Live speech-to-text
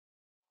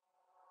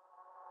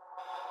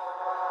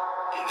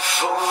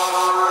If only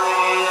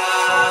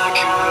I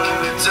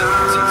could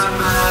turn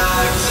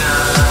back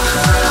time.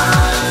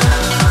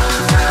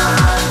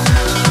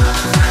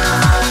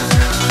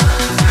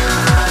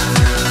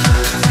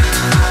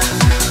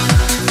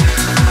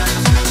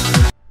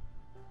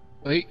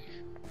 Wait.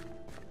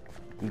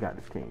 You got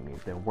this game,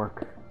 it didn't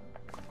work.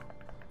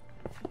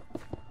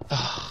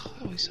 Oh,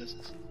 always says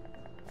this.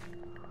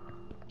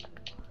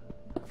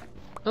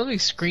 How many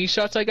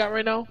screenshots I got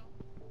right now?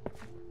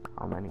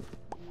 How many?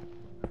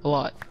 A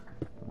lot.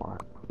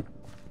 What?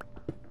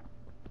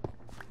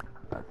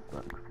 That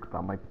sucks, cause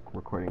I'm like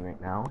recording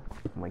right now.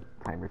 Like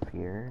timer's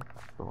here,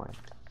 so like,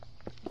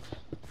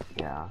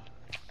 yeah.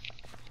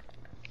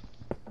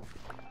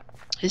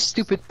 This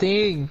stupid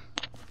thing.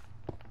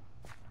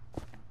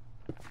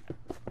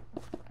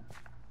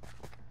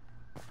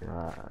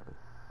 Yes.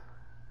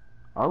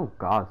 Oh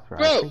gosh, right.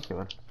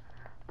 Bro. I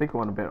think I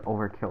went a bit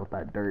overkill with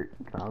that dirt.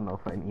 I don't know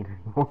if I need any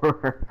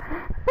more.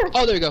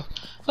 Oh, there we go.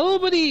 Hello,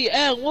 buddy,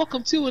 and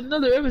welcome to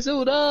another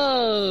episode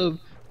of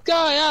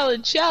Sky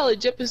Island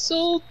Challenge,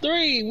 episode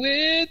 3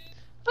 with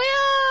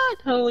Leon.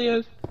 Hello,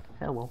 Leon.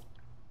 Hello.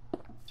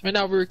 Right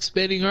now, we're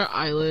expanding our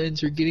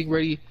islands. We're getting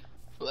ready.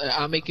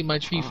 I'm making my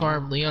tree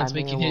farm. Leon's I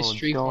made making a his little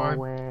tree farm.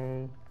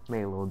 doorway.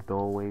 Made a little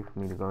doorway for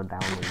me to go down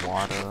the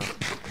water.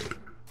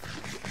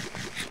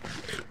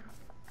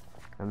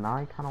 And now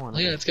I kind of want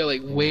to. Leon's got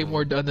like way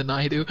more done than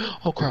I do.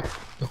 Oh crap!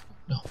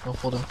 No,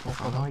 hold on,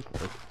 I want to like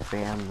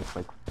expand this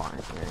like farm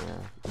area.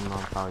 Even though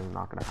I'm probably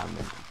not gonna have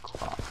many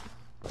crops,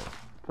 but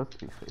just to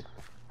be safe.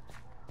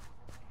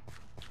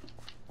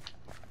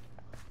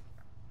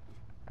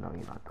 No,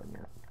 you're not done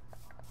yet.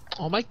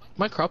 Oh,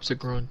 my crops are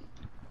grown.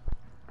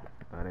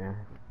 Right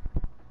here.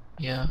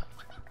 Yeah.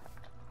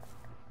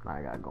 Now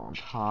I gotta go on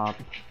top.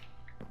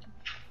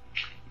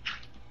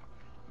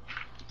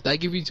 Did I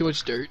give you too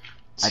much dirt?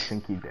 I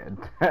think he did.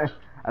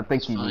 I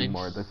think you need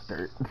more of this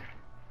dirt.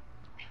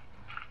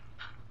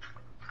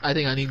 I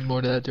think I need more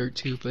of that dirt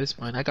too, but it's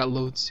fine. I got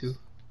loads too.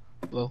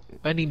 Well, if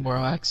I need more,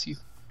 I'll ask you.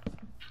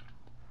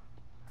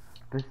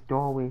 This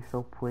doorway is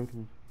so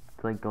pretty.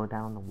 To like go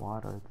down the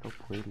water, it's so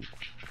pretty.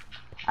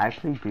 I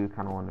actually do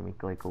kind of want to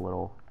make like a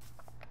little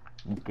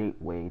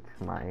gateway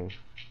to my.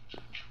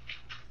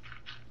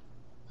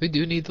 We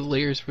do need the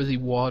layers for the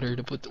water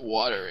to put the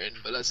water in,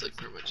 but that's like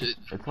pretty much it.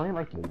 It's only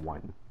like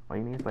one. All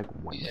you need is like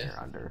one Yeah. layer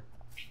under.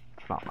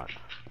 It's not much.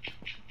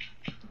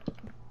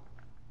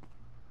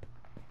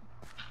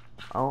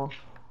 Oh,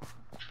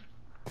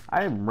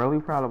 I am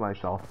really proud of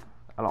myself.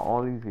 Out of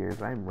all these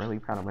years, I am really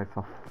proud of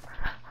myself.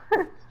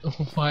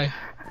 Why?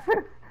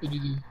 What did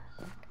you do?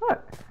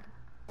 What?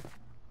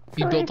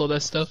 You built all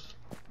that stuff?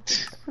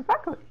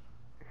 Exactly.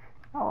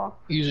 Oh well.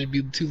 You usually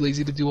be too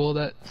lazy to do all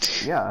that.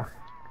 Yeah.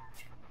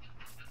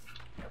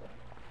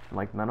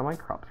 Like, none of my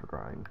crops are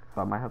growing,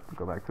 so I might have to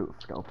go back to the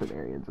skeleton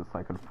area just so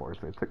I can force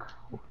it to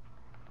grow.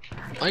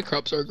 My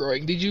crops are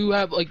growing. Did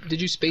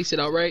you space it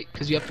out right?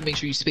 Because you have to make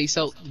sure you space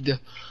out the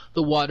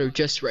water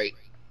just right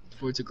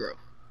for it to grow.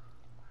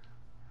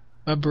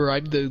 Remember,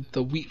 I'm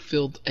the wheat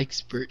field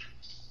expert.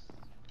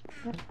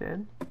 I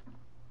did.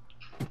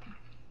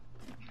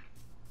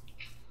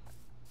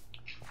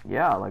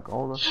 Yeah, like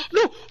all the.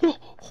 No!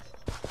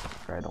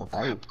 Sorry, don't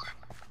die.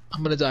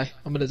 I'm gonna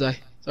die.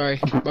 Sorry,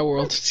 my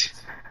world.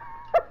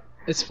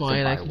 It's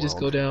fine, I can just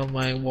go down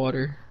my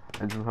water.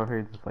 I just over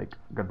here just like,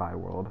 goodbye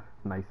world.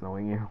 Nice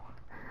knowing you.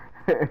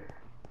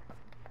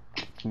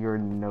 You're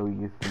no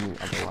use to me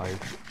otherwise.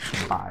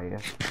 Bye.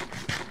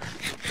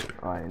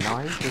 Alright, now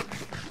I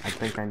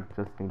think I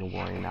just need to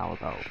worry now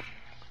about...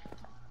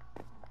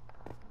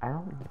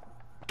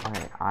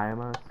 Alright, I'm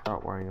gonna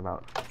start worrying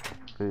about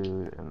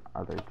food and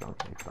other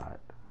junk like that.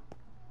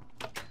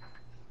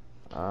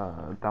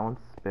 That one's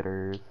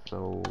spitters,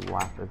 so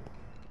lapis.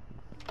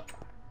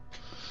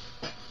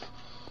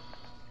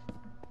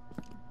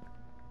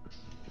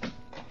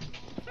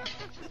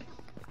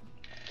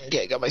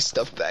 Yeah, I got my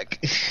stuff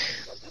back.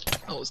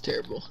 That was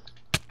terrible.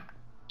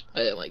 I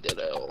didn't like that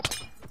at all.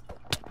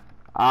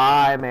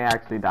 I may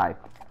actually die.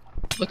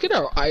 Look at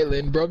our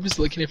island, bro. I'm just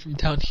looking at it from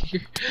down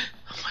here.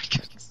 Oh my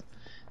goodness.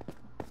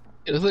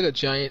 It looks like a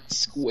giant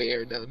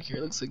square down here.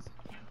 It looks like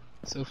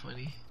so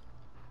funny.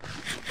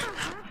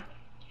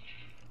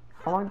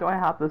 How long do I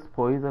have this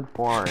poison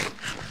for?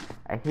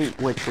 I hate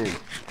witches.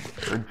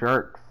 They're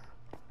jerks.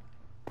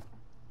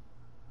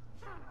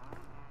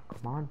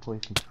 Come on,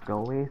 poison. Go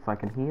away so I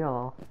can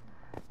heal.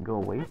 Go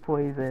away,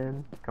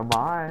 poison. Come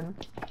on.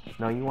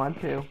 No, you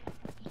want to.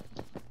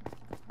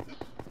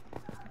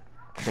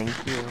 Thank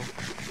you.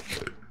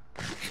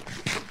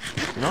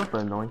 You know what's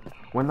annoying?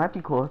 Wouldn't that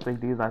be cool if they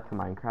do that to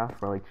Minecraft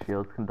where like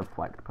shields can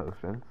deflect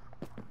potions?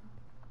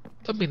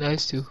 That'd be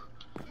nice too.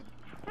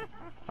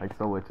 Like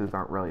so witches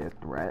aren't really a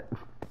threat.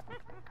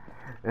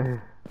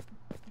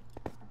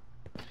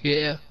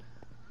 Yeah.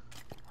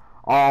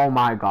 Oh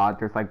my god,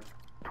 there's like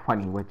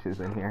 20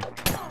 witches in here.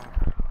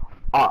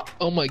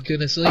 Oh my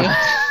goodness, Leon.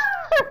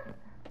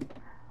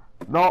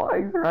 No,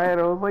 he's right.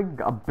 There was like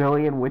a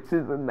billion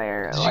witches in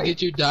there. Did like, you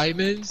get your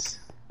diamonds?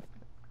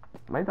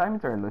 my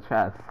diamonds are in the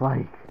chest.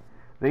 Like,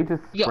 They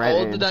just You got spread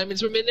all of the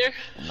diamonds from in there?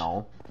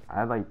 No. I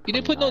had like You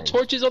didn't put no 29.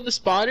 torches on the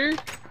spotter?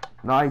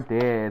 No, I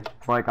did.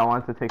 Like, I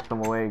wanted to take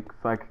some away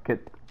so I could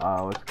get,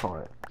 what's it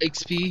called?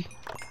 XP?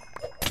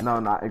 No,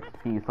 not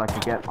XP, so I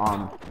could get,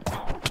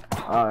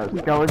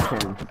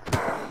 skeletons.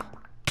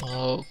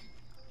 Oh.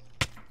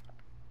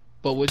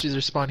 But witches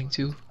are spawning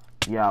too.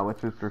 Yeah,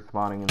 witches were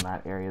spawning in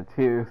that area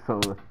too, so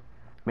it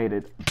made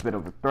it a bit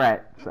of a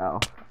threat, so.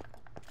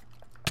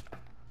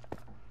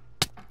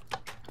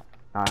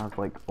 Now I have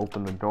to, like,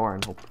 open the door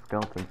and hope the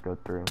skeletons go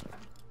through.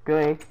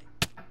 Good.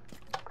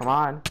 Come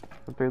on.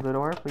 Go through the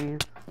door, please.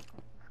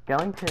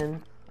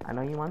 Skeletons. I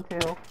know you want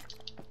to.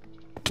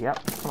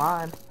 Yep, come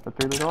on. Go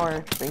through the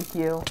door. Thank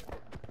you.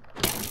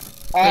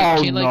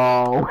 Oh, can't, like-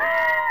 no.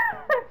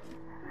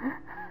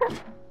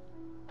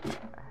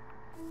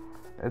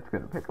 It's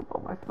gonna pick up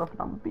all my stuff and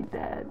I'm gonna be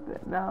dead.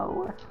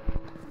 No.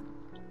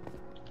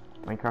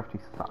 Minecraft, you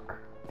suck.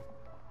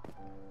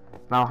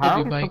 Now,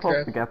 how are we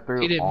supposed to get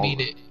through He didn't all mean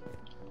it.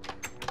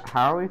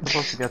 How are we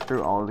supposed to get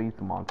through all of these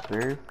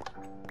monsters?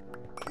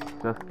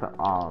 Just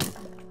to,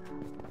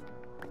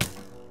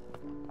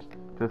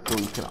 just so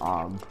we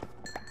can,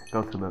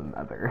 go to the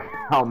nether.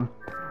 I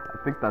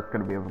think that's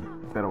gonna be a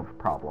bit of a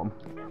problem.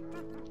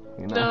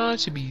 You know? No, it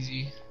should be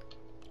easy.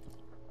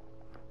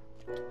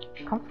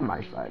 Come to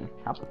my side.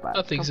 How about that?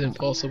 Nothing's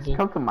impossible.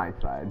 Come to my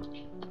side.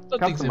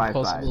 Nothing's to my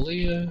impossible,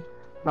 yeah.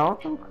 No,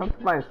 come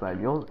to my side.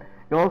 You'll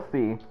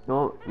see.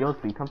 You'll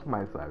see. Come to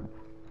my side.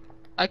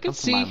 I can Come to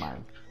see. my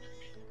mind.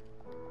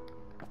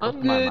 Come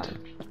I'm to my good.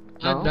 mind.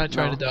 I'm No, not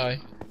trying no. to die.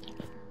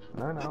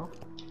 No.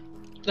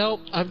 No,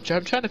 I'm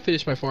trying to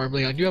finish my farm,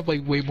 Leon. You have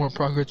like way more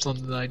progress on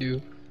than I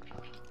do.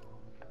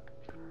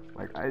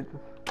 Like, I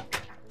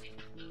just...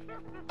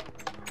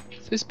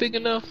 Is this big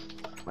enough?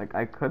 Like,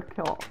 I could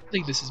kill... I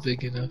think this is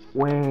big enough.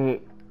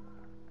 Wait.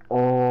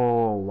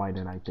 Oh, why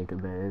didn't I think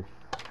of this?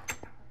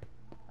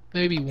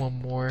 Maybe one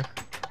more.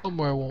 One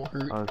more won't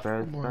hurt. Oh,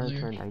 there's One more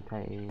layer.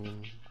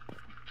 nighttime.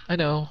 I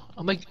know.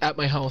 I'm like at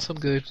my house. I'm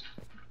good.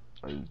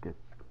 Oh, you good.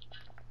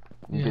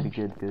 Yeah.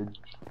 Good.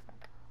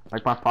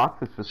 Like, my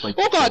fox is just like...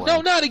 Oh god, no,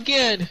 chilling. not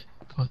again!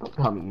 Come on, Don't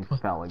come tell on, me you come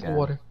on. fell To again.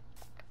 water.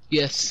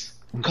 Yes.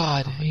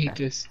 God, I hate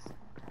this.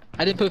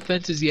 I didn't put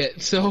fences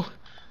yet, so...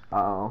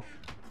 Uh-oh.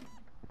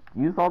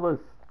 Use all those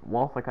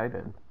walls like I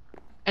did.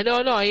 I know,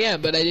 I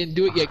am, but I didn't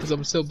do it yet because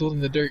I'm still building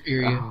the dirt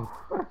area.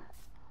 Oh.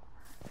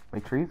 My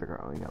trees are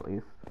growing, at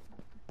least.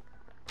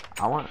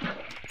 I want...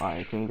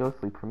 Alright, can you go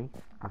sleep for me?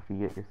 After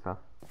you get your stuff.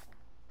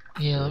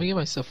 Yeah, let me get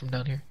my stuff from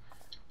down here.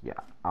 Yeah,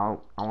 I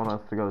want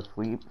us to go to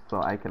sleep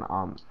so I can,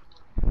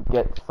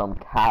 get some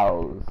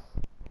cows.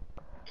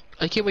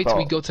 I can't wait till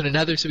we go to the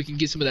nether so we can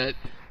get some of that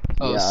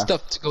Yeah.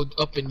 stuff to go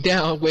up and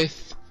down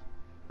with.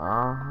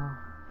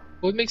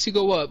 What makes you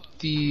go up?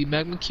 The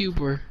magma cube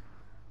or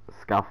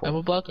Scaffold.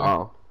 magma block? Or...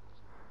 Oh.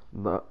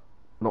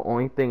 The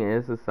only thing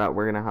is that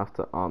we're gonna have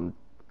to,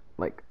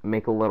 like,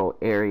 make a little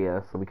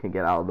area so we can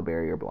get out of the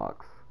barrier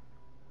blocks.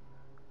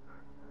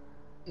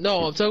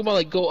 No, I'm talking about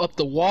like go up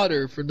the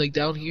water from like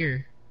down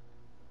here.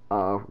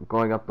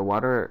 Going up the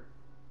water,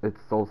 it's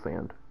soul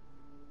sand.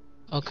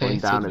 Okay, Going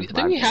so down I is think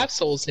we magma. have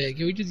soul sand.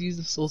 Can we just use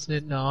the soul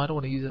sand? No, I don't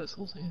want to use that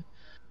soul sand.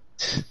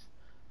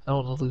 I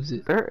don't want to lose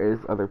it. There is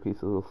other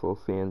pieces of soul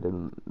sand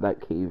in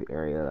that cave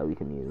area that we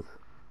can use.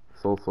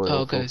 Soul soil, Oh,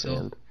 okay, soul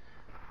so- sand.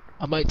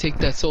 I might take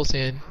that soul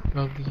sand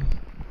from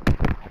the...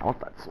 I want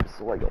that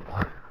soul soil.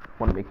 I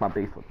want to make my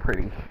base look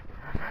pretty.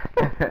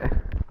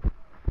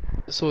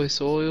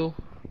 soil.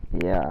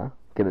 Yeah,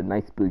 get a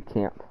nice blue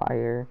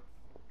campfire,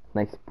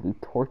 nice blue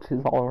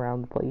torches all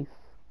around the place.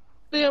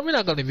 Yeah, we're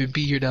not gonna even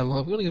be here that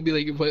long. We're only gonna be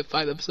like, what,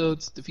 5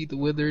 episodes? Defeat the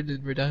withered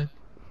and we're done.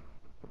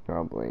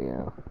 Probably,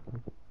 yeah.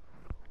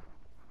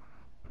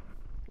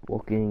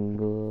 Looking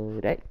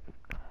good, eh?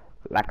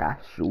 Like I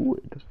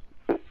should.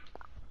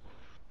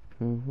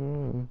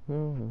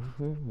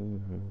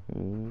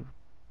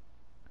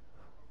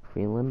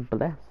 Feeling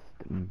blessed.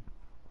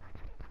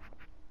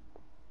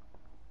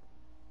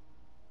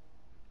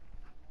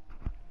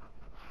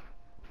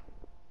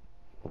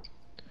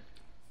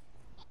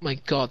 My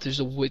god, there's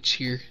a witch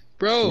here.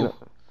 Bro!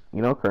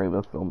 You know Curry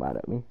was so mad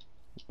at me.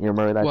 You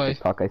remember that Why?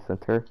 TikTok I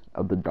sent her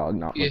of the dog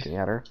not Yeah. looking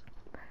at her?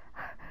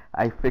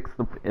 I fixed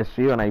the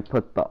issue and I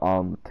put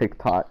the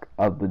TikTok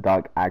of the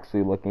dog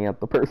actually looking at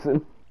the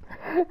person.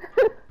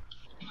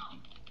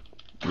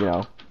 You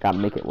know, gotta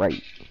make it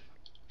right.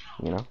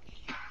 You know?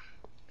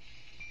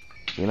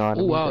 You know what I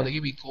Oh mean? wow, there? they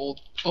give me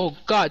gold. Oh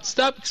god,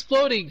 stop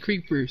exploding,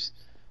 creepers!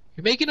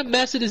 You're making a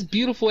mess of this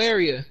beautiful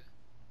area.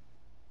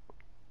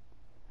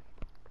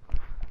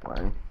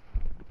 Why?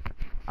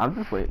 I'm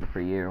just waiting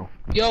for you.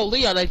 Yo,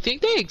 Leon, I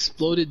think they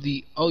exploded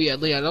the... Oh yeah,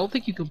 Leon, I don't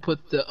think you can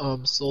put the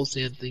soul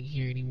sand thing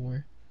here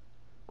anymore.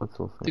 What's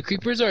so The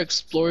creepers are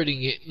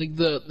exploiting it. Like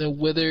the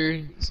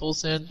wither soul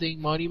sand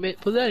thing monument.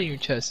 Put that in your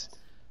chest.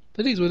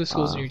 Put these wither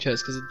skulls in your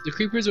chest because the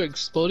creepers are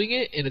exploding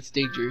it and it's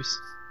dangerous.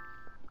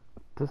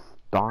 This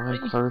darn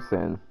Hey.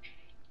 person.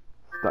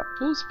 Stop.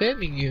 Who's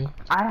spamming you?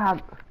 I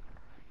have.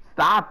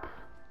 Stop!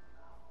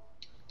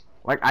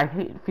 Like, I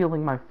hate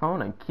feeling my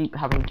phone and keep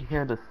having to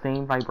hear the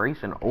same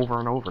vibration over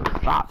and over.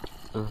 Stop.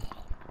 Ugh.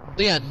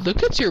 Leon,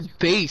 look at your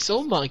base.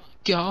 Oh my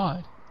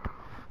god.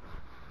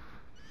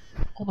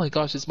 Oh my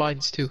gosh, it's mine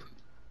too.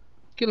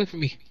 Get away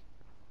from me.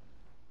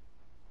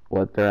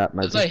 What, they're at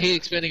my That's why I hate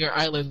expanding our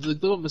islands.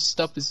 Look, little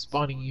stuff is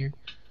spawning here.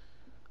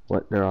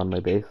 What, they're on my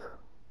base?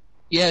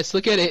 Yes,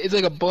 look at it. It's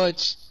like a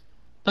bunch.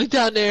 Look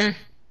down there.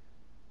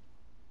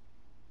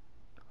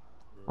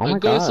 Oh my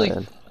go god. to sleep.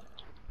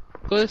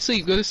 Go to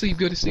sleep. Go to sleep.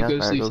 Go to sleep. Yes, Go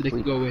to I sleep go so they can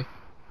sleep. go away.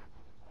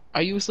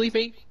 Are you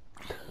sleeping?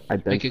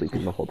 I've been Make it sleeping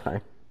cool. the whole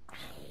time.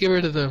 Get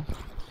rid of them.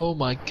 Oh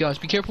my gosh.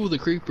 Be careful with the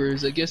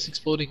creepers. I guess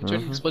exploding,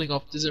 turning exploding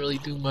off doesn't really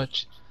do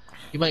much.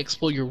 You might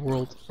explode your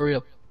world. Hurry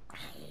up.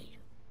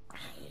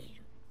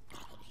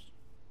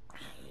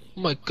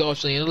 Oh my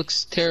gosh, Leon, it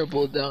looks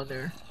terrible down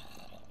there.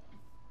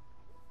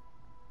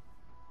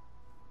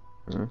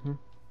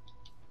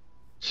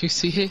 You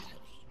see it?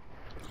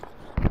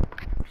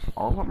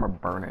 All of them are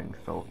burning,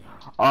 so...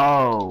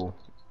 Oh!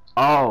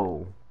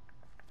 Oh!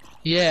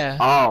 Yeah.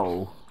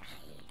 Oh!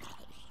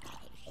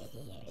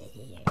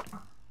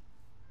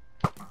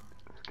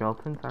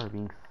 Skeletons are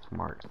being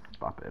smart.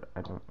 Stop it.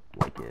 I don't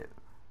like it.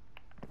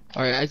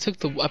 Alright,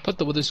 I put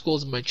the wither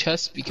skulls in my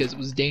chest because it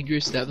was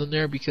dangerous to have them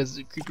there because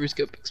the creepers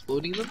kept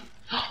exploding them.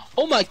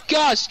 Oh my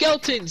gosh,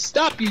 skeletons!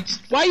 Stop you!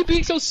 Why are you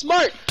being so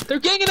smart? They're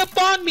ganging up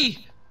on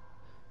me!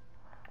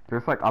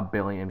 There's like a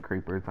billion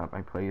creepers at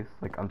my place.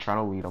 Like, I'm trying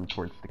to lead them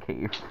towards the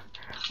cave.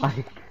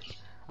 Like,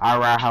 I'd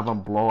rather have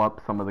them blow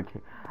up some of the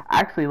cave.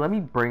 Actually, let me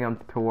bring them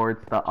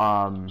towards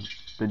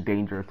the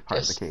dangerous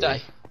part of the cave.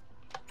 Die.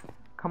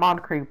 Come on,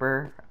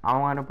 creeper. I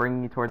want to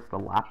bring you towards the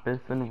lapis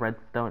and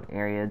redstone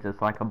area just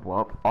so I can blow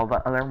up all the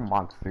other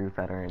monsters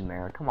that are in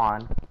there. Come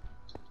on.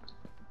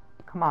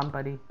 Come on,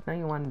 buddy. Now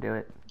you want to do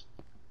it.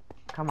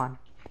 Come on.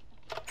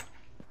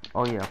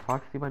 Oh yeah,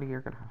 Foxy buddy,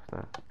 you're gonna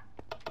have to...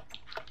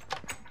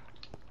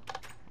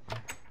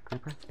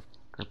 Creeper?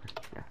 Creeper,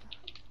 yes.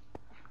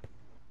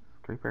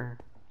 Creeper.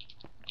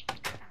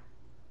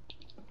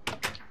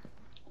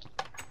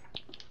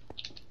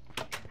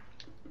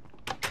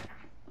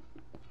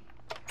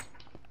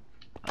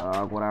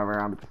 Whatever,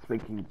 I'm just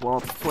making blow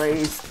up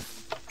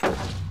place.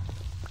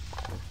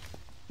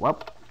 Well,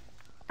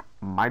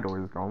 my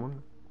door is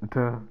going.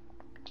 Duh.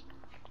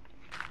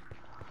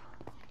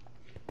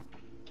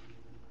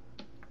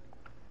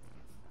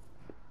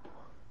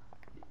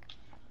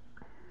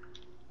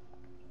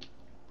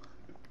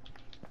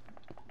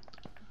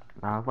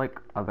 I have like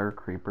other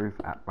creepers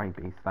at my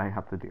base that I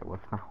have to deal with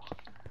now.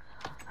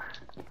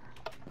 This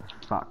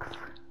sucks.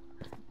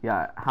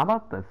 Yeah, how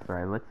about this,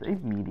 right? Let's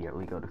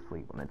immediately go to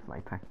sleep when it's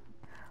nighttime.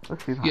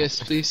 Let's do that.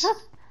 Yes, please.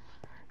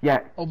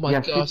 Yeah. Oh my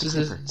yeah, gosh, this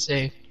is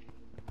insane.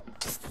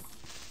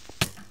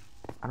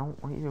 I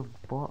don't want you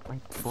to blow up my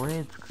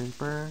bridge,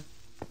 creeper.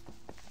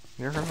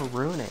 You're gonna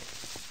ruin it.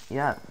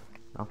 Yes.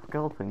 Now,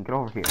 skeleton, get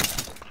over here.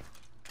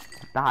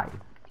 Die.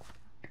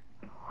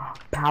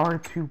 Power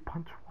 2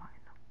 punch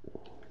 1.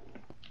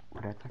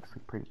 Ooh, that's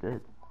actually pretty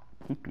good.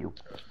 Keep you.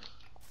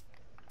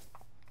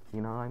 You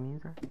know what I mean,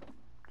 sir?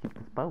 Keep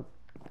this bow.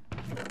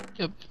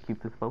 Yep.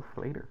 Keep this bow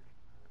for later.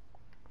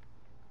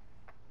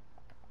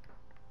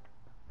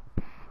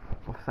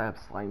 What's that?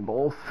 Slime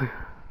balls?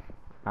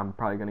 I'm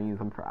probably gonna use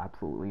them for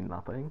absolutely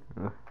nothing.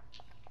 Ugh.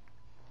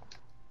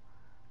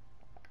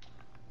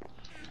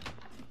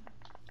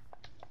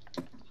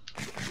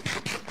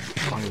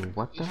 Oh,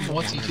 what the If you hell?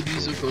 want to, you could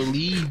use it for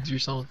leads or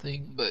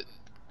something, but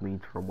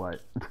Leads for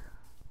what?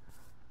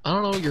 I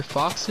don't know, your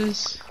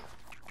foxes?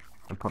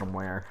 And put them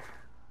where?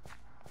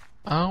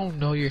 I don't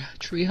know, your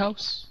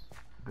treehouse?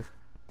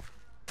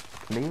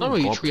 Can they Not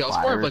even really blow a up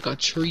treehouse, more of fires?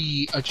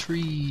 like a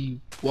tree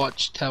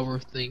watchtower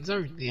thing. It's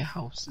not really a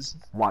house, is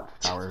it?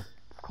 Watchtower.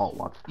 It's called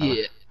Watchtower.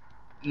 Yeah.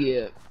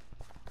 Yeah.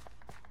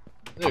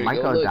 There I you might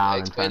go, go look, down I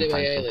and try and expanded my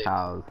find some island.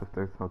 cows if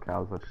there's no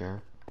cows up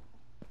here.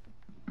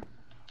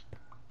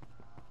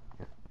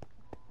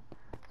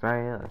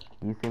 Sorry,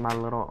 you see my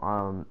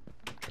little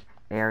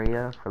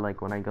area for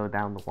like when I go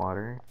down the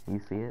water?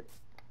 You see it?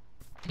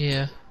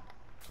 Yeah.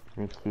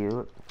 Isn't it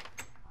cute?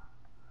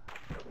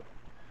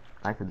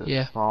 I could just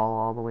Yeah. fall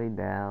all the way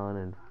down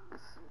and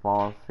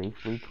fall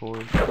safely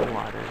towards the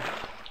water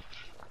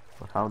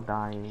without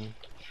dying.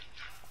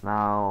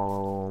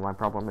 Now, my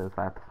problem is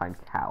I have to find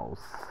cows.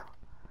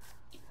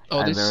 Oh,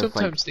 And there's there's,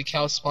 sometimes the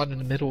cows spawn in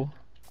the middle.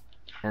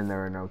 And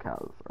there are no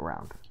cows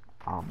around.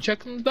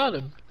 Check on the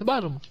bottom. The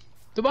bottom.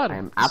 The I bottom.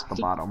 am at the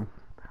bottom.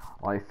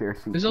 All I see are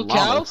sheep. There's no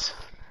llamas.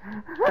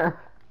 cows?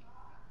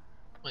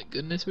 My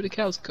goodness, where the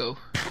cows go?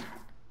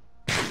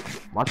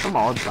 Watch them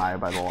all die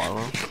by the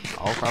lava.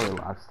 I'll probably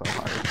laugh so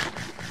hard.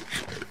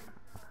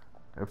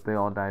 If they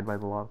all died by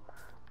the lava.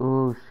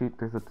 Ooh, shoot,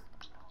 there's a...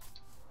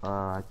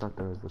 I thought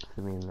there was a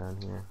civilian down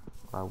here.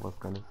 I was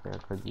gonna say I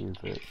could use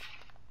it.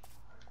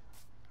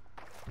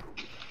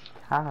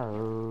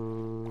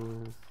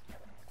 Cows.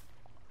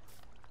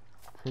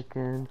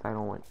 Chickens, I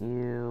don't want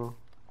you.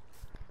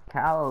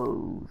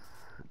 Cows.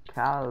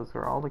 Cows,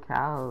 where are all the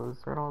cows?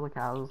 Where'd all the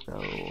cows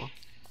go?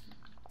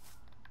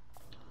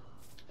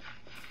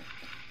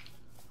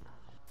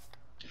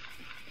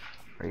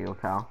 Are you a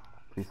cow?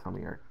 Please tell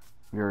me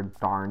you're a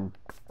darn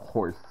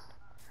horse.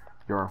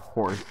 You're a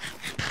horse.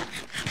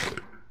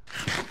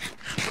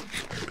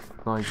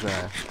 Like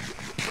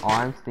all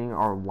I'm seeing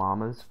are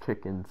llamas,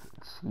 chickens,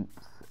 sheep,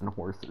 and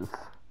horses.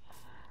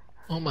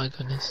 Oh my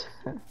goodness.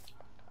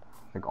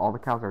 Like all the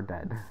cows are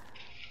dead.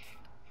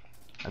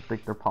 I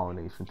think their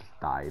pollination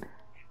just died.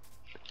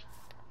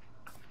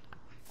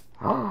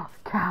 Oh,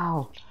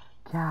 cow!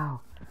 Cow!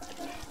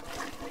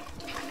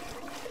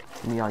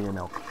 Give me all your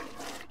milk.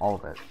 All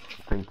of it.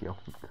 Thank you.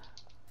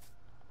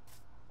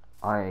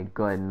 Alright,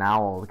 good.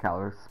 Now all the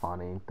cows are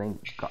spawning.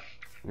 Thank God.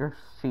 You're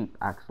sheep,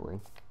 actually.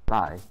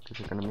 Die, because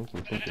you're gonna make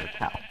me think you're a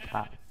cow.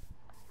 Die.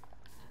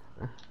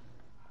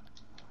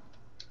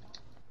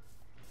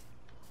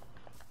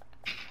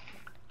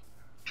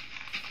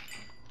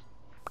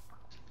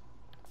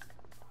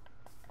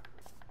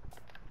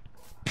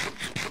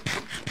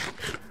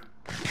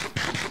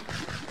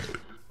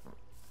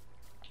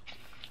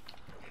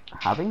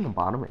 Having the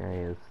bottom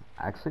area is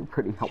actually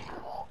pretty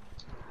helpful.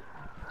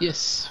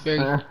 Yes, very.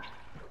 Now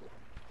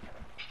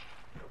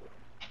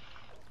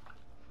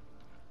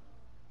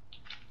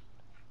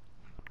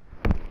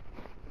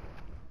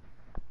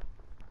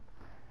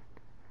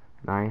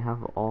I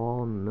have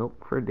all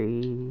milk for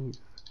days.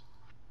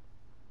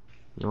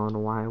 You wanna know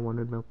why I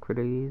wanted milk for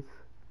days?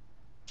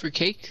 For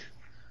cake?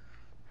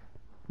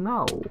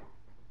 No.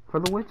 For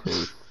the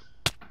witches.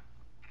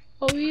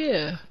 Oh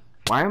yeah.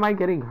 Why am I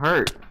getting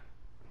hurt?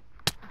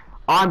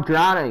 Oh, I'm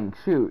drowning.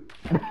 Shoot.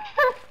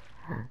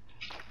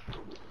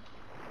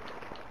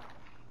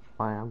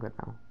 Fine, I'm good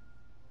now.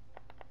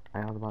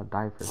 I was about to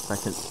die for a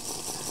second.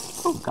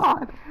 Oh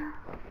god.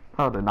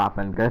 That would have not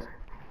been good.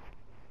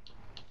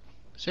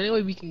 Is there any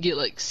way we can get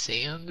like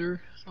sand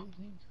or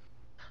something?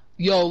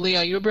 Yo,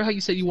 Leon, you remember how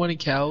you said you wanted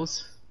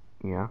cows?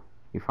 Yeah,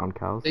 you found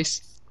cows?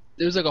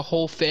 There's like a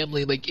whole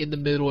family like in the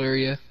middle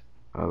area.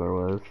 Oh, there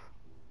was.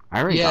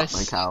 I already got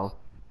my cow.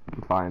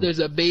 I'm fine. There's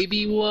a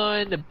baby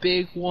one, a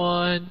big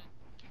one.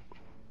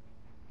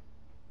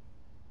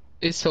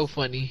 It's so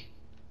funny.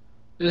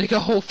 There's like a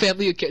whole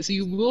family of cats. So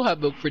you will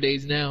have milk for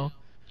days now.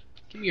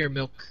 Give me your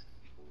milk.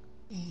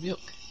 Milk.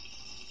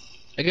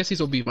 I guess these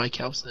will be my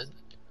cows then.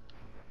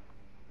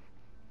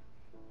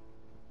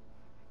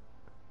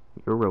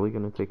 You're really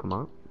gonna take them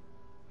up?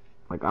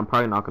 Like, I'm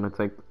probably not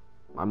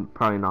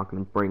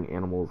gonna bring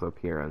animals up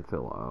here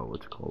until,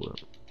 what you call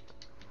it?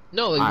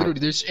 No, like literally,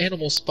 there's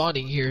animals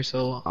spawning here,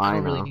 so I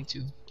don't really need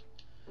to.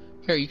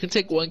 Here, you can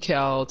take one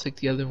cow, I'll take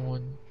the other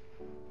one.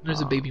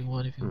 There's a baby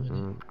one if you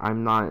want it.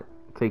 I'm not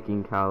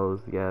taking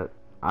cows yet.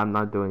 I'm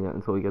not doing it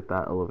until we get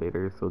that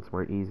elevator, so it's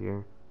more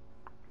easier.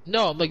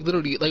 No, I'm like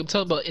literally, like I'm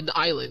talking about in the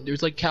island.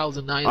 There's like cows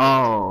in the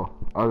island.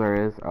 Oh,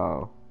 there is?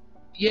 Oh.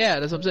 Yeah,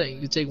 that's what I'm saying.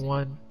 You can take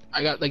one.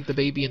 I got like the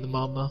baby and the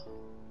mama.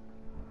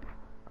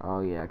 Oh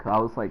yeah, cause I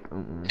was like,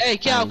 Hey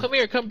cow, come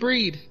here, come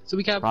breed. So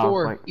we can have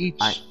 4 like,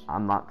 each.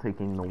 I'm not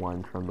taking the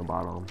one from the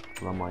bottom.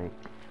 So I'm like,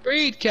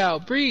 breed cow,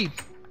 breed.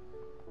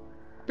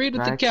 Breed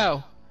with the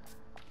cow.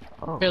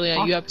 Oh, Here,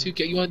 Leon, you have 2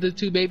 cows. You want the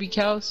 2 baby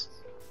cows?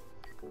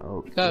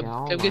 Oh, Come,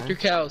 yeah, come get your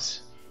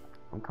cows.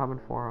 I'm coming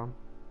for them.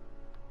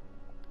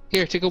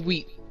 Here, take a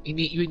wheat. You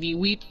need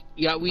wheat?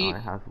 You got wheat? No, I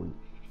have wheat.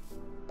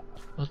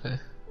 Okay.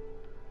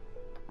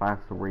 But I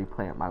have to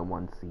replant my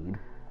one seed.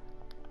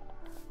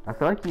 I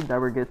feel like you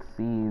never get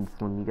seeds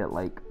when you get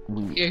like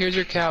wheat. Here, here's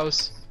your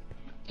cows.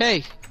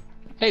 Hey,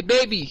 hey,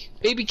 baby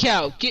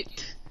cow,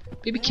 get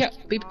baby cow.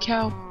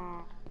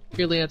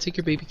 Here, Leon, take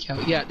your baby cow.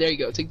 Yeah, there you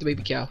go. Take the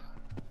baby cow.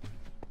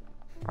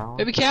 Oh.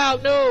 Baby cow,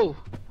 no,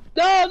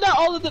 not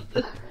all of the.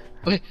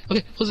 Okay,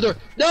 close the door.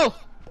 No.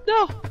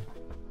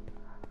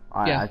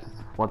 I just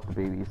want the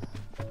babies.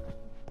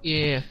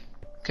 Yeah.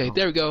 Okay,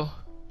 there we go.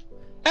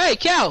 Hey,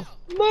 cow,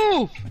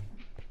 move.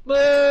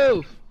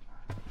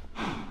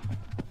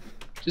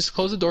 Just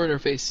close the door in her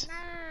face.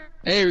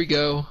 There we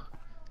go.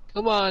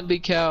 Come on,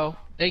 big cow.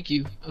 Thank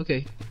you.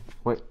 Okay.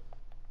 Wait.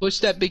 Push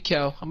that big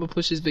cow. I'm gonna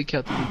push this big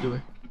cow through the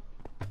door.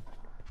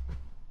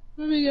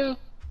 There we go.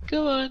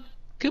 Come on.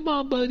 Come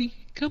on, buddy.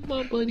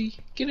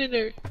 Get in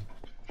there.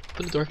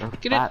 Open the door.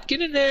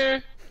 Get in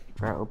there.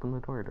 Gotta open the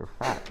door. They're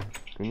fat.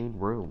 They need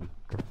room.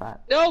 They're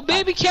fat. No,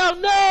 baby cow,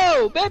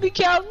 no! Baby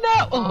cow,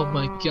 no! Oh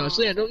my gosh,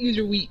 Leon, don't use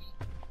your wheat.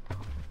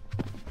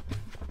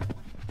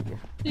 Yeah.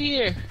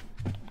 Here.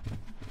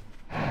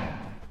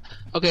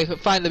 Okay,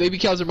 fine, the baby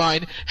cows are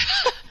mine.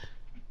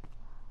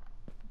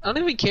 I don't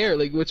even care,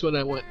 like, which one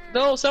I want.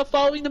 No, stop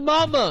following the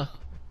mama!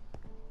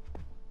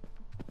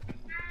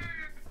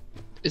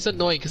 It's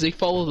annoying, because they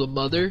follow the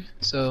mother,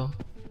 so...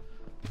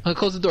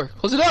 close the door.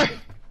 Close the door!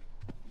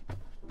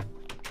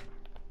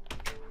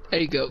 There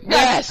you go.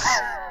 Yes!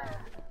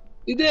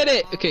 You did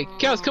it! Okay,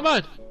 cows, come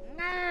on!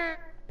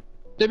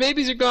 The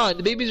babies are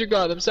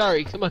gone. I'm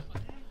sorry. Come on.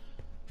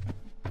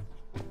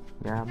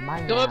 You're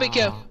mine Come on, big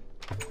cow.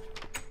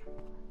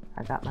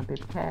 I got my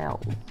big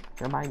cows.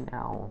 You're mine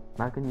now.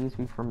 I'm not gonna use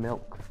you for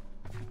milk.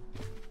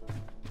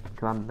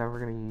 Cause I'm never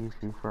gonna use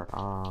you for,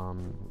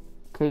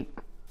 cake.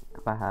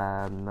 Cause I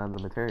have none of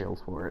the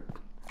materials for it.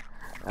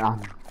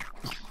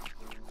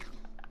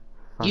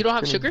 You don't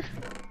have sugar?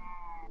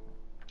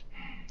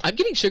 I'm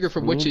getting sugar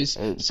from We need witches.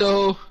 eggs.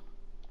 So,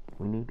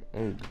 We need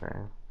eggs,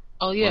 bro.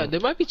 oh yeah, Well, there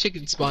might be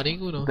chicken spawning.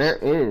 Who knows? there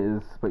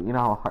is, but you know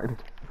how hard it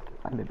is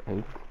to find an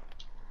egg?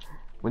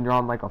 When you're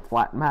on like a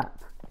flat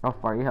map, how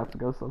far you have to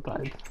go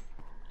sometimes.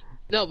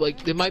 No,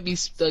 like there might be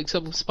like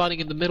some spawning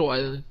in the middle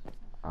island.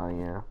 Oh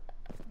yeah.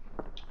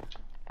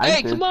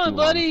 Hey, did come on, see one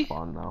buddy.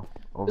 Spawn, though,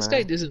 over This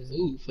guy there. doesn't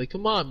move. Like,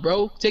 come on,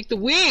 bro. Take the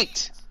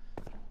wheat.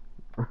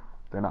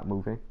 They're not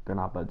moving. They're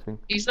not budging.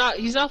 He's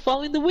not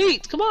following the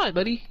wheat. Come on,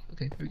 buddy.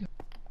 Okay, here we go.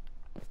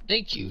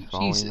 Thank you. He's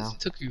following Jesus, now. it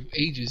took you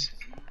ages.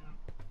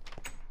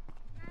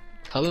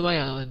 Come in my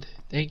island.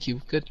 Thank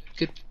you. Good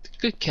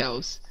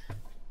cows.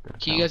 Good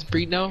Can you guys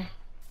breed now?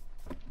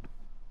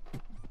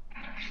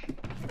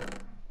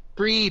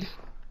 Breed.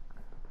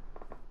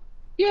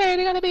 Yay,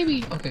 they got a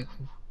baby. Okay,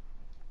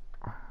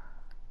 cool.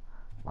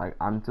 Like,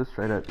 I'm just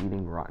straight up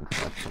eating rotten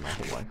flesh for my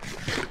whole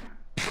life.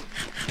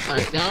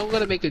 Alright, now I'm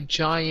gonna make a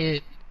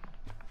giant,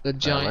 Let's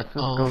just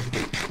go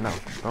sleep. No,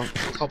 don't.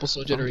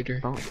 cobblestone generator.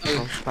 Don't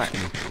Okay. start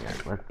anything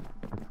yet. Let's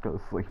go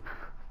to sleep.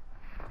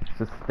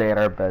 Just stay at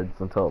our beds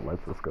until it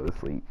lets us go to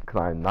sleep.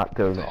 Cause I'm not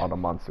doing Okay. all the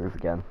monsters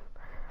again.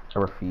 I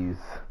refuse.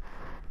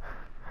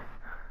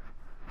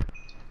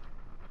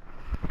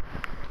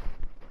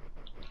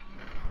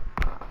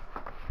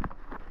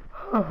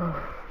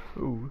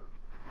 Ooh.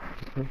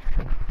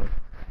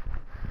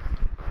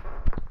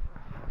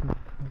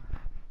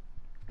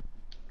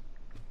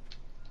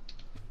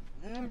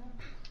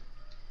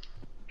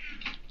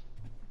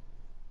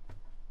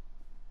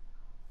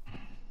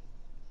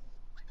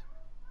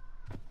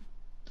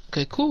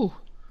 Okay, cool.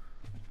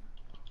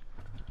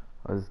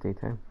 Oh, it's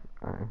daytime?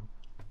 Alright.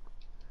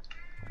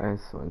 I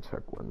just want to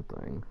check one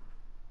thing.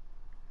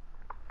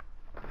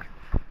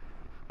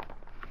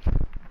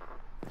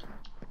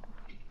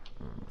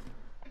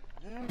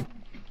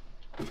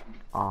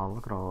 Oh,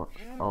 look at all.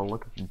 Oh,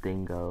 look at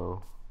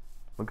Dingo.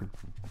 Look at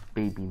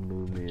baby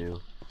Moo Moo.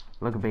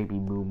 Look at baby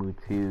Moo Moo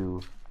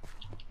 2.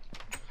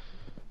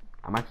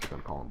 I'm actually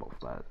gonna call them both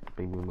that.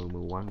 Baby Moo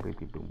Moo 1,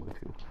 baby Moo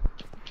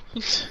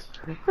Moo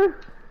 2.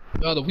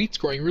 Oh, the wheat's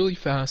growing really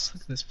fast.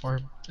 Look at this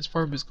farm. This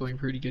farm is going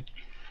pretty good.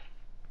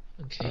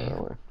 Okay.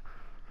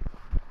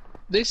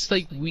 This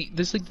like wheat,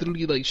 this like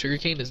literally like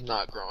sugarcane is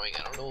not growing.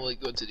 I don't know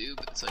like what to do,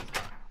 but it's like.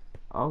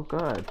 Oh,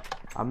 good.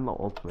 I'm the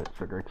ultimate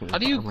sugar king. How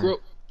do you farmer. grow?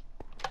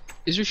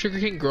 Is your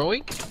sugarcane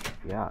growing?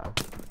 Yeah.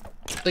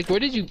 Like where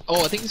did you?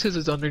 Oh, I think it's because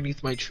it's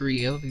underneath my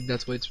tree. I don't think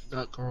that's why it's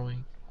not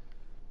growing.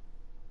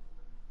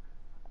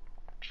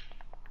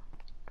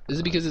 Is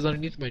it because it's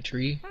underneath my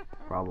tree?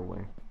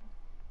 Probably.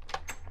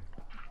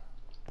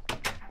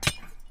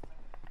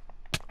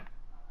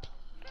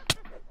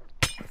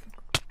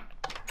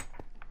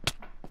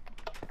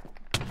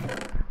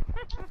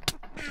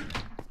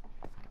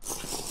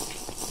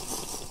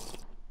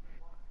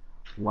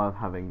 Love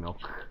having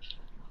milk.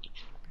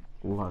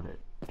 Love it.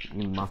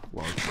 You must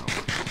love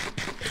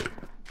milk.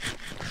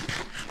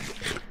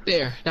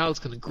 There. Now it's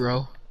gonna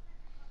grow.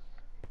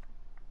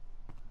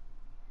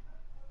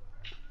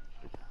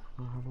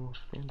 We'll have a little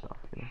standoff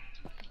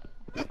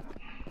here.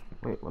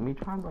 Wait, let me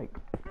try and like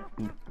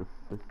beat the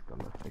system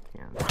if I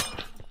can.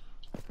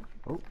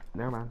 Oh,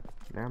 never mind.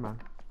 Never mind.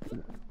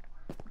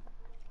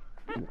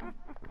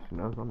 She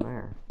knows I'm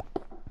there.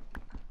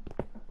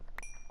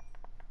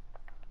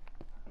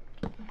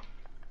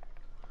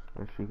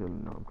 Or she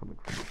could know I'm coming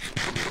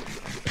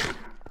from.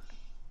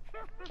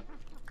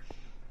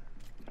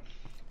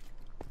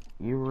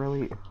 You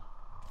really.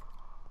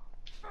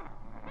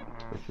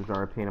 Witches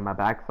are a pain in my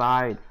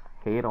backside.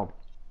 Hate them.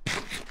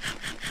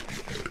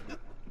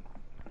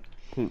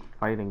 Hate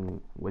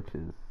fighting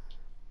witches.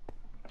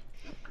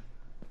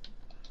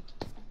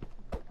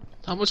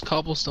 How much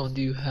cobblestone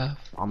do you have?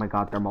 Oh my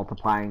god, they're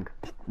multiplying.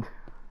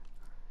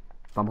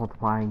 Stop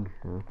multiplying.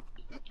 Come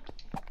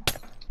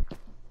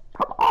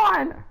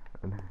on!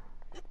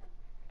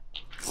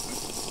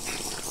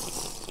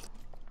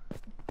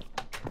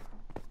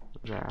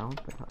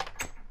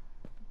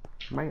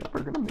 Am I ever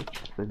gonna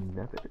make the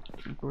nether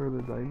where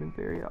the diamonds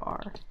area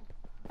are?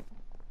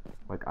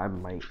 Like, I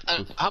might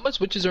just, How much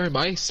witches are in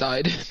my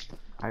side?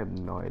 I have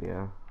no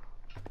idea.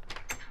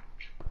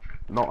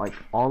 No, like,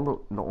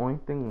 all the only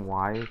thing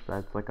why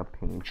that's like a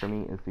pain for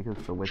me is because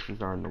the witches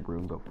are in the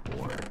room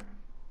before.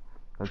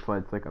 That's why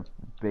it's like a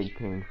big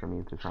pain for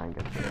me to try and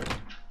get there.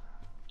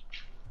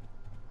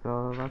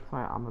 So that's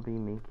why I'm gonna be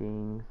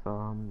making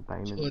some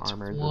diamond So it's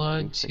armor.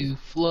 1, 2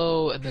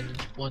 flow, and then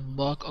 1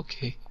 block.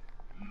 Okay.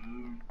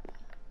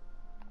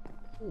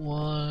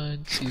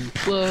 1, 2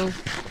 flow.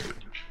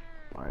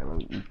 Alright, let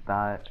me eat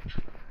that.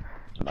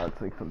 Now let's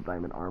make some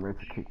diamond armor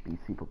to kick these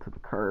people to the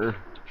curb.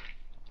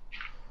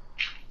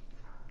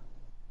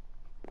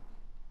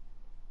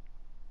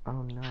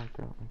 Oh no, I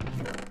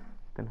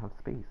didn't have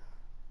space.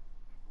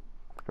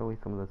 Throw away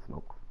some of the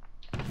smoke.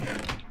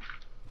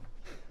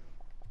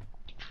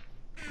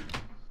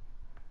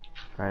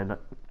 Alright,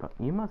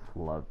 you must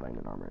love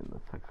diamond armor in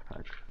this texture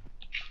pack.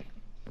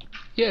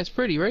 Yeah, it's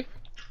pretty, right?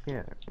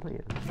 Yeah, it really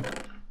is.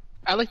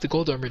 I like the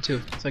gold armor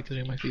too. It's like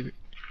my favorite.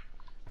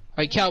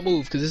 Alright, Cal,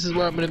 move, because this is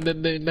where I'm gonna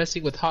be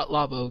messing with hot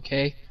lava,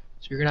 okay?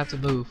 So you're gonna have to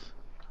move.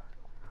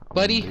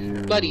 Buddy,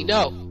 buddy,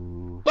 no!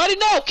 Buddy,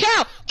 no!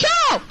 Cal!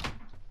 Cal!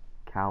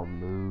 Cal,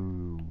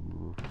 move.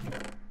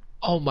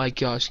 Oh my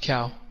gosh,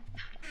 Cal.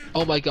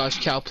 Oh my gosh,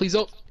 Cal, please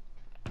don't.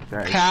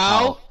 There,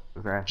 Cal!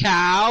 there,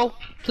 Cal!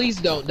 Please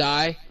don't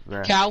die.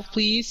 there, Cal,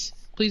 please.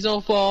 Please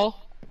don't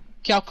fall.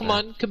 Cal, come There.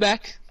 on, come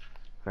back.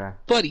 there,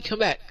 Buddy, come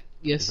back.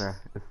 Yes. there.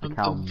 Is the I'm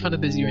cow kinda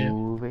busy right now.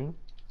 moving?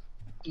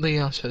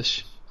 Leon,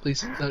 shush.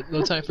 Please,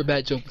 no time for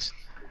bad jokes.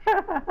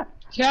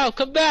 Cal,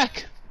 come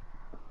back!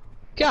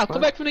 Cal, come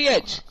What? back from the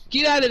edge.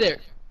 Get out of there.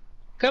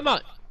 Come on.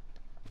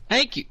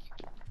 Thank you.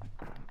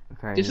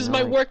 Sorry, This you is know,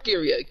 my like, work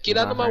area. Get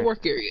out of my Alright.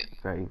 work area.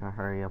 Sorry, you can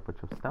hurry up with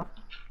your stuff?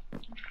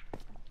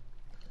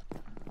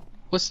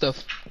 What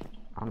stuff?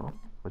 I don't know.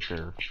 With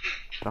your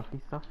stuffy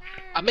stuff?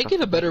 I'm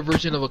making a better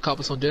version of a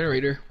cobblestone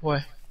generator.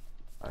 Why?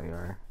 Oh, you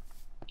are.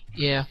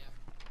 Yeah.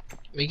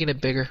 Making it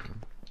bigger.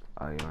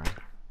 Oh, you are.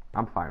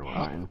 I'm fine with Oh.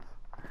 mine.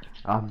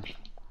 I'm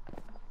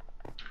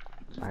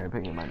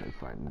picking mine is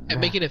fine. I'm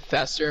making it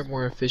faster and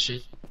more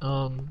efficient. Is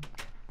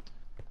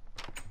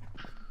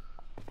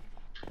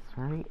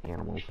there any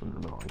animals in the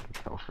middle I can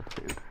kill for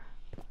food?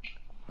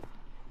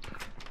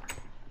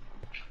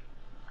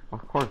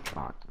 Of course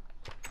not.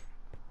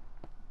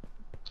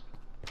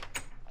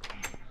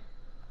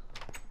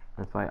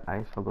 That's why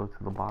I shall go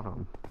to the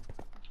bottom.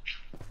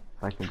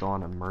 So I can go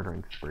on a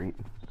murdering spree.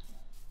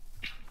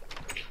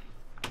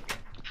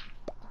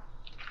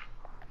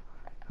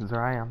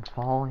 Zari, I'm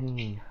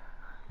falling.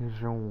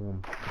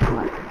 Zoom.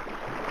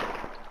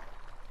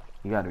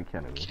 You gotta be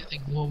kidding me. I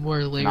think one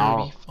more layer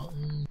Now- would be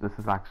fun. This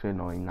is actually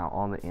annoying. Now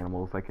all the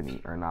animals I can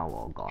eat are now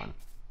all gone.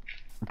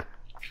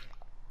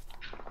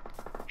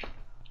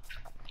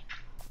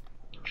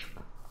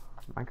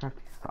 Minecraft,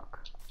 you suck.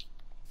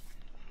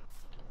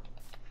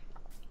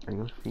 Are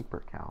you a sheep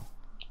or cow?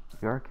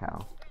 You're a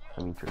cow.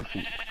 That means you're a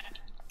sheep.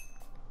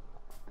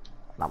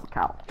 Not a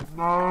cow.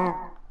 No.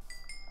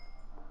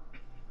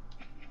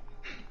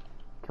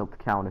 Killed the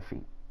cow and a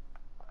sheep.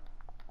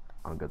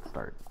 On a good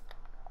start.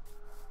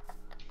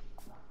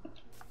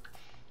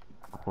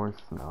 Horse,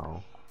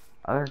 no.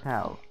 Other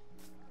cow.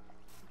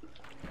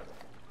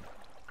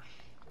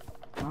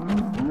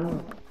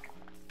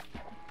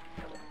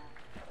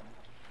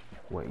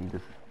 What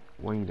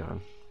are you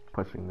doing?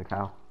 Pushing the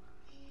cow?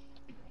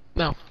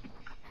 No.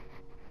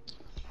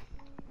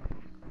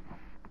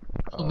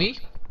 Oh, me?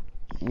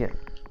 Yeah.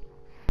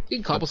 You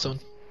can cobblestone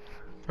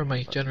for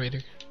my generator.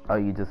 Oh,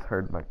 you just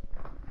heard my...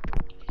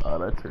 Oh,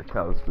 that's your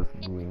cow's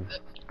just moving.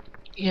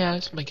 Yeah,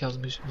 it's my cow's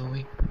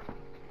moving.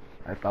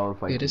 I thought it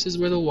was like... Okay, this is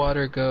where the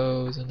water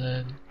goes, and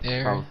then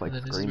there, That was, like,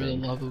 and then this is where the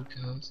screaming. lava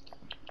goes.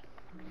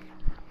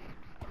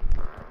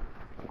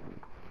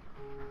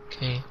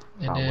 Okay,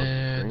 and That was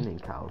then screaming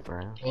cows,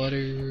 right?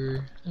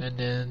 water, and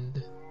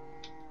then...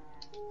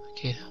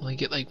 Okay, I only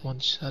get like one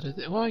shot at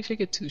it. Well, I should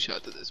get two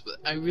shots at this, but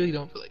I really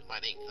don't feel like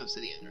mining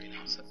obsidian right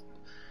now, so...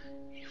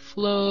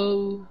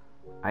 Flow...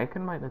 I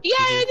can mine a Yeah,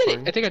 I did it!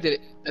 for I you. think I did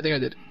it. I think I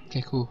did it.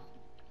 Okay, cool.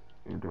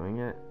 You're doing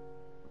it?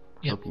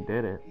 Yep. Hope you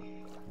did it.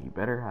 You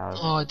better have.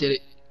 Oh, I did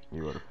it.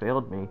 You would have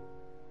failed me.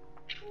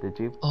 Did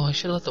you? Oh, I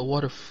should have let the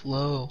water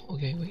flow.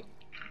 Okay, wait.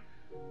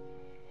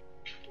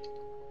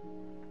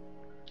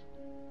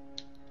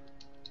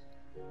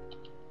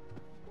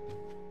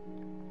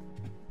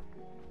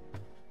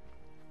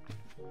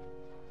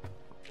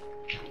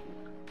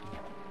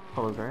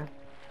 Hello, Zara.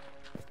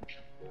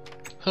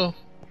 Oh.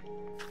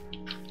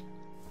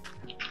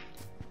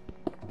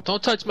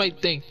 Don't touch my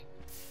thing.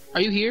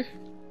 Are you here?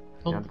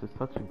 Yeah, I'm just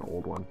touching the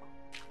old one.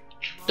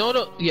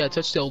 No. Yeah,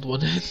 touch the old one.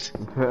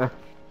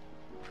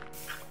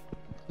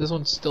 This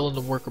one's still in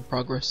the work of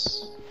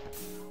progress.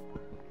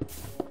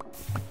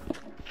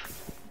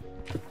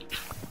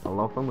 I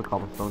love when the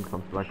cobblestone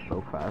comes back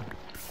so fast.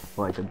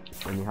 Like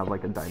when you have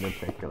like a diamond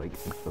pick, it like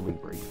instantly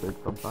breaks it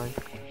sometimes.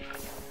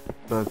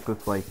 So it's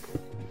just like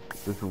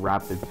this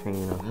rapid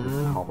chain of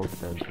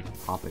cobblestone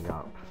just popping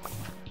up.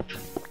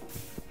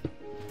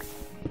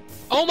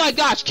 Oh my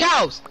gosh,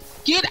 cows!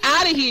 Get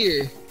out of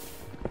here!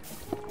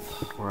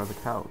 Where are the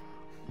cows?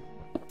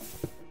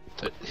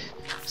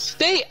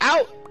 Stay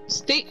out!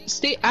 Stay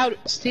out!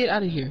 Stay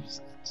out of here!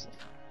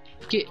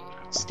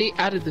 Stay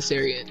out of this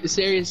area. This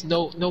area is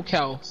no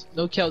cows.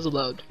 No cows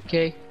allowed.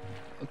 Okay?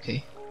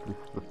 Okay. This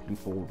is the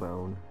people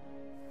zone.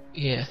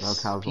 Yes. No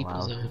cows people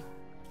allowed. zone.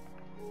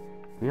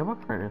 Do you have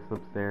a furnace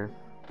upstairs?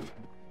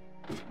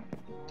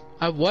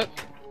 What?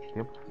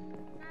 Yep.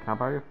 How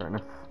about your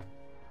furnace?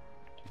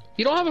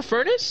 You don't have a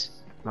furnace?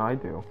 No, I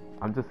do.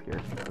 I'm just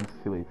scared. I'm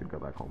just too lazy to go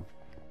back home.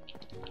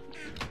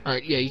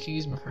 Alright, yeah, you can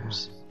use my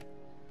furnace.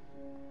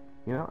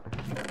 You know?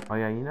 Oh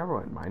yeah, you never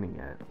went mining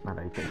yet. Not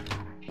I think.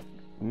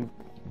 You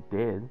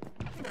did.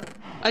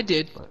 I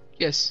did. But-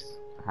 Yes.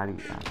 How do you?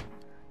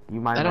 You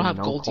mined I don't like have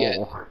no gold coal. yet.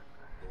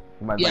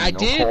 You mined, Yeah, like, I no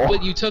did, coal.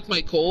 but you took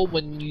my coal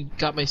when you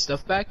got my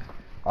stuff back.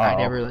 I Oh.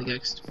 never like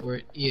asked for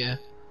it. Yeah.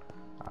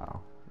 Oh,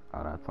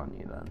 that's on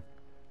you then.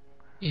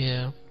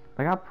 Yeah.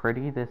 Look how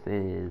pretty this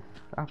is.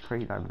 How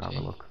pretty that Okay.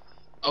 looks.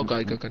 Oh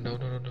god,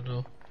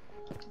 no.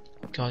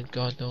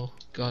 God, no.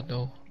 God,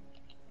 no.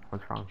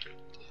 What's wrong?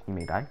 You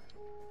may die?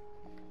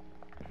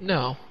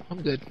 No,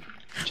 I'm good.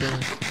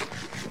 Chilling.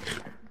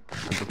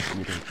 I'm just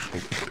eating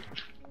steak.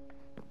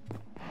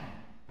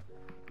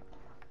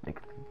 Make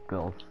a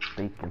grill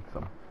steak and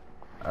some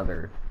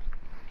other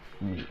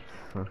meats.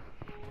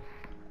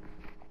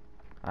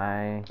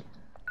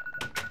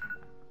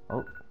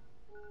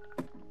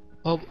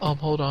 Oh,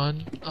 hold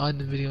on. I'll end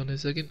the video in a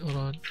second. Hold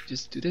on.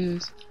 Just do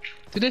this.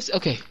 Do this?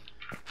 Okay.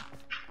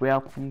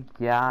 Well, you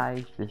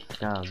guys, this is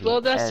gonna be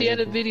Well, that's the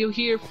end of the edited. video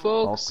here,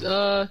 folks.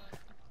 Okay.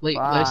 Wait,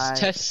 Bye. let's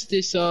test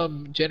this,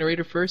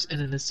 generator first, and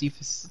then let's see if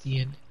this is the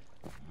end.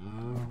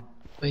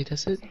 Wait,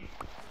 that's it?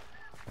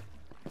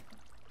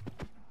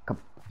 Come.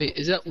 Wait,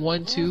 is that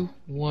 1, 2,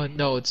 1?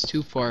 No, it's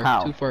too far.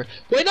 How? Too far.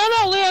 Wait,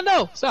 no, Leon,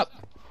 no! Stop!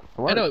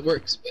 What? I know it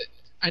works, but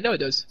I know it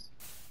does.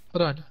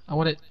 Hold on. I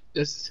want it.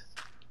 Just.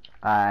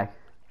 Bye.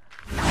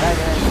 Bye,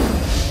 guys.